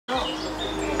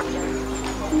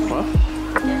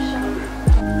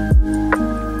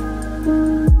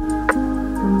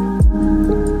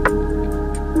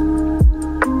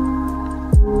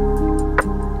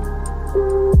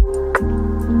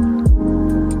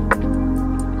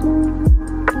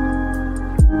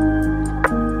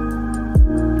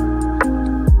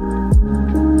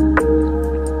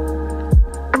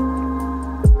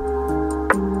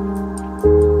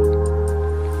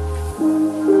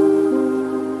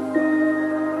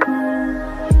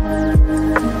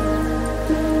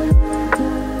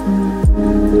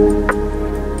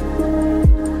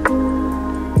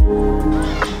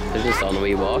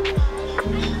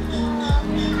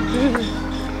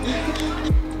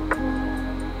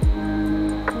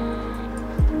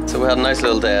So we had a nice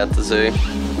little day at the zoo.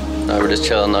 Now we're just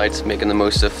chilling out, making the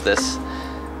most of this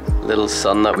little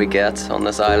sun that we get on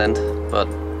this island. But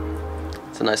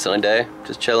it's a nice sunny day,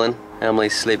 just chilling.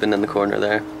 Emily's sleeping in the corner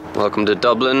there. Welcome to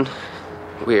Dublin.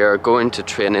 We are going to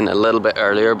training a little bit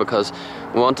earlier because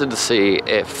we wanted to see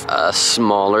if a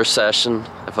smaller session,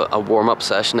 if a warm-up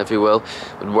session if you will,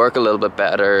 would work a little bit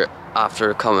better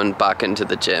after coming back into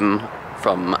the gym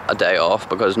from a day off,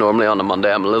 because normally on a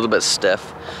Monday I'm a little bit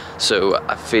stiff, so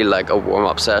I feel like a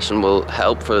warm-up session will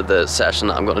help for the session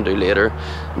that I'm going to do later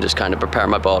and just kind of prepare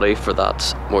my body for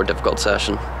that more difficult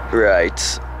session.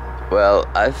 Right, well,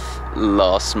 I've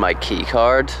lost my key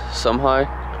card somehow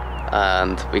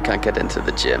and we can't get into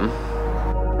the gym.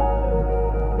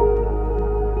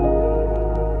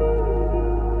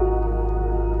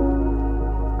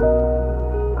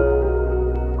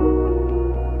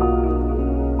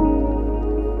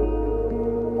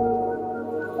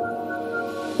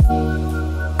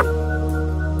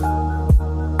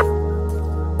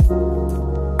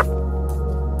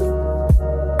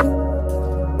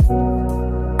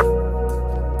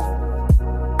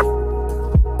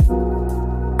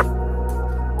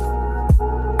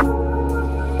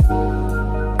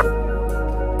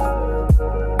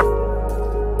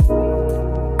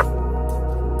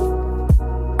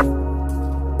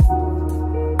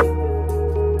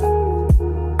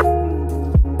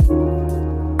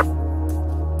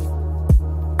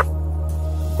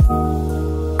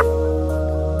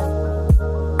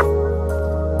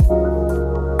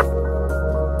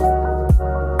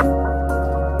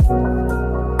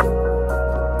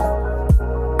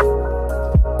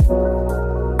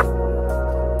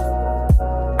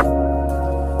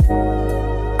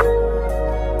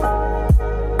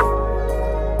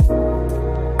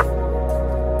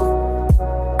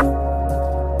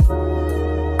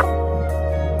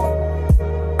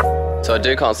 So I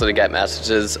do constantly get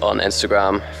messages on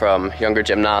Instagram from younger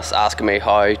gymnasts asking me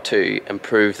how to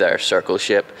improve their circle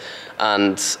shape,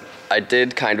 and I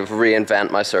did kind of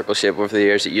reinvent my circle shape over the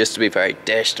years. It used to be very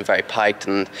dished and very piked,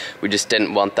 and we just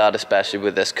didn't want that, especially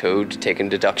with this code taking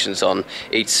deductions on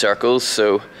each circle.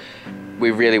 So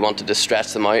we really wanted to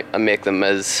stretch them out and make them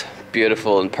as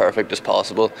beautiful and perfect as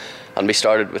possible, and we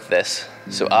started with this.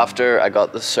 So after I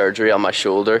got the surgery on my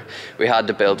shoulder, we had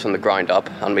to build from the ground up,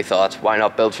 and we thought, why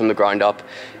not build from the ground up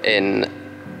in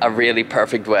a really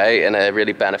perfect way, in a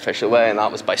really beneficial way, and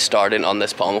that was by starting on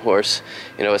this pommel horse.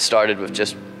 You know, it started with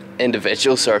just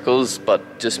individual circles,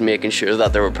 but just making sure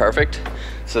that they were perfect,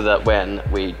 so that when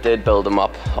we did build them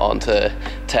up onto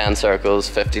 10 circles,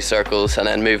 50 circles, and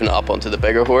then moving up onto the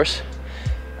bigger horse,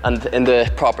 and in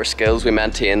the proper skills we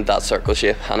maintained that circle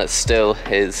shape, and it still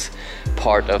is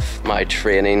part of my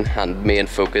training and main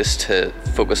focus, to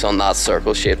focus on that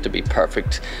circle shape to be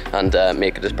perfect and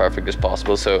make it as perfect as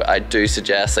possible. So I do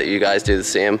suggest that you guys do the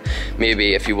same.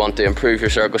 Maybe if you want to improve your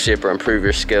circle shape or improve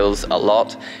your skills a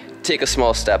lot, take a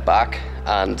small step back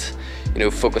and, you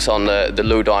know, focus on the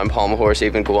low down pommel horse,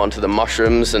 even go on to the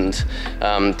mushrooms, and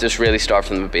just really start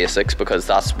from the basics, because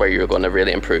that's where you're going to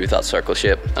really improve that circle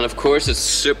shape. And of course it's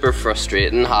super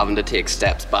frustrating having to take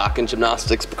steps back in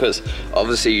gymnastics, because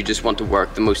obviously you just want to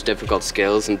work the most difficult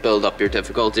skills and build up your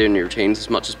difficulty in your routines as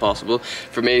much as possible.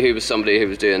 For me, who was somebody who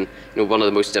was doing, you know, one of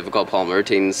the most difficult pommel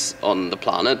routines on the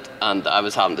planet, and I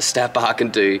was having to step back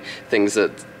and do things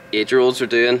that 8-year-olds were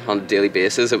doing on a daily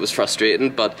basis, it was frustrating,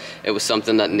 but it was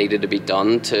something that needed to be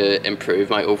done to improve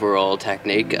my overall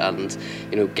technique and,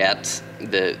 you know, get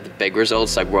the big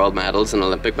results like world medals and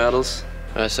Olympic medals.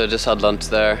 So I just had lunch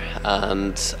there,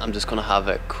 and I'm just going to have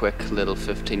a quick little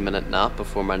 15-minute nap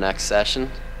before my next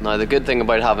session. Now the good thing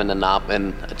about having a nap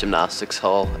in a gymnastics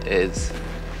hall is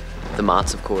the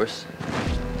mats, of course.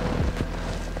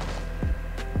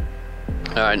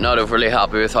 Alright, not overly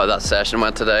happy with how that session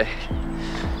went today.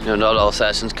 You know, not all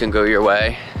sessions can go your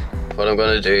way. What I'm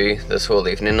going to do this whole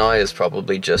evening now is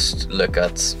probably just look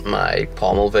at my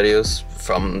pommel videos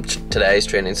from today's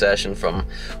training session, from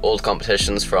old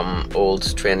competitions, from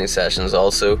old training sessions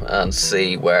also, and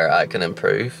see where I can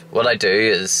improve. What I do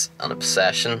is an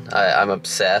obsession. I'm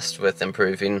obsessed with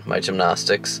improving my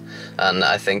gymnastics, and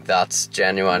I think that's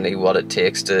genuinely what it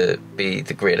takes to be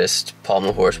the greatest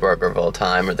pommel horse worker of all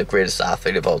time, or the greatest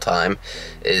athlete of all time,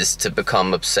 is to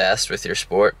become obsessed with your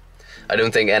sport. I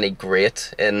don't think any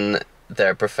great in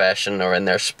their profession or in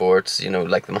their sports, you know,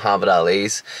 like the Muhammad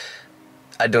Ali's,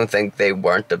 I don't think they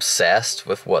weren't obsessed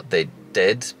with what they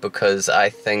did, because I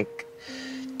think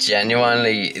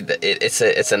genuinely,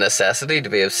 it's a necessity to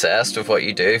be obsessed with what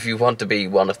you do. If you want to be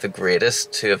one of the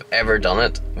greatest who have ever done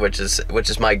it, which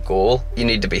is my goal, you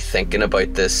need to be thinking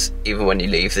about this even when you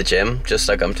leave the gym, just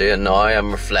like I'm doing now.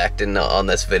 I'm reflecting on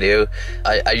this video.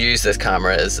 I use this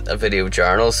camera as a video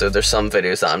journal, so there's some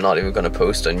videos that I'm not even going to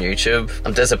post on YouTube.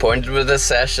 I'm disappointed with this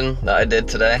session that I did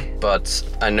today, but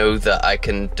I know that I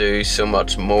can do so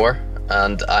much more,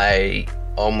 and I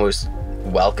almost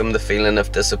welcome the feeling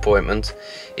of disappointment.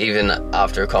 Even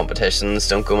after competitions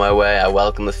don't go my way, I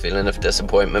welcome the feeling of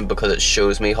disappointment, because it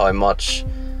shows me how much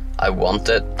I want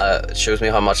it. It shows me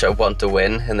how much I want to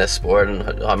win in this sport,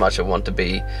 and how much I want to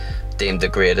be deemed the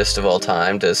greatest of all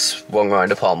time to swung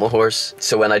around a pommel horse.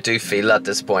 So when I do feel that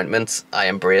disappointment, I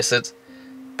embrace it,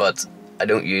 but I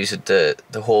don't use it to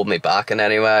hold me back in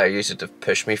any way. I use it to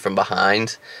push me from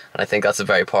behind, and I think that's a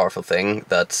very powerful thing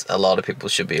that a lot of people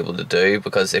should be able to do.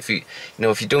 Because if you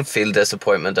don't feel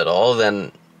disappointment at all,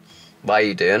 then why are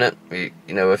you doing it?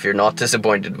 If you're not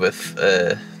disappointed with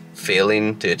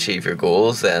failing to achieve your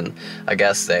goals, then I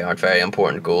guess they aren't very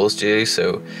important goals to you.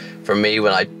 So for me,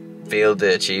 when I fail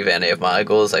to achieve any of my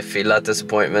goals, I feel that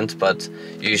disappointment, but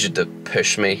use it to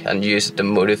push me and use it to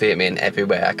motivate me in every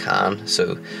way I can.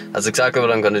 So that's exactly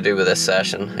what I'm going to do with this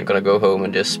session. I'm going to go home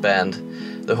and just spend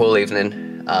the whole evening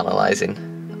analysing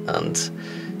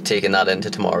and taking that into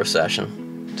tomorrow's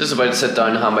session. Just about to sit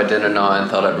down and have my dinner now, and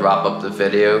thought I'd wrap up the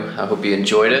video. I hope you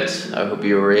enjoyed it. I hope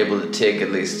you were able to take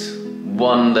at least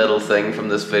one little thing from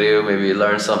this video. Maybe you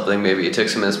learned something, maybe you took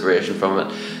some inspiration from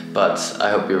it, but I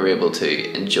hope you were able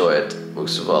to enjoy it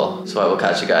most of all. So I will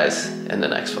catch you guys in the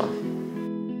next one.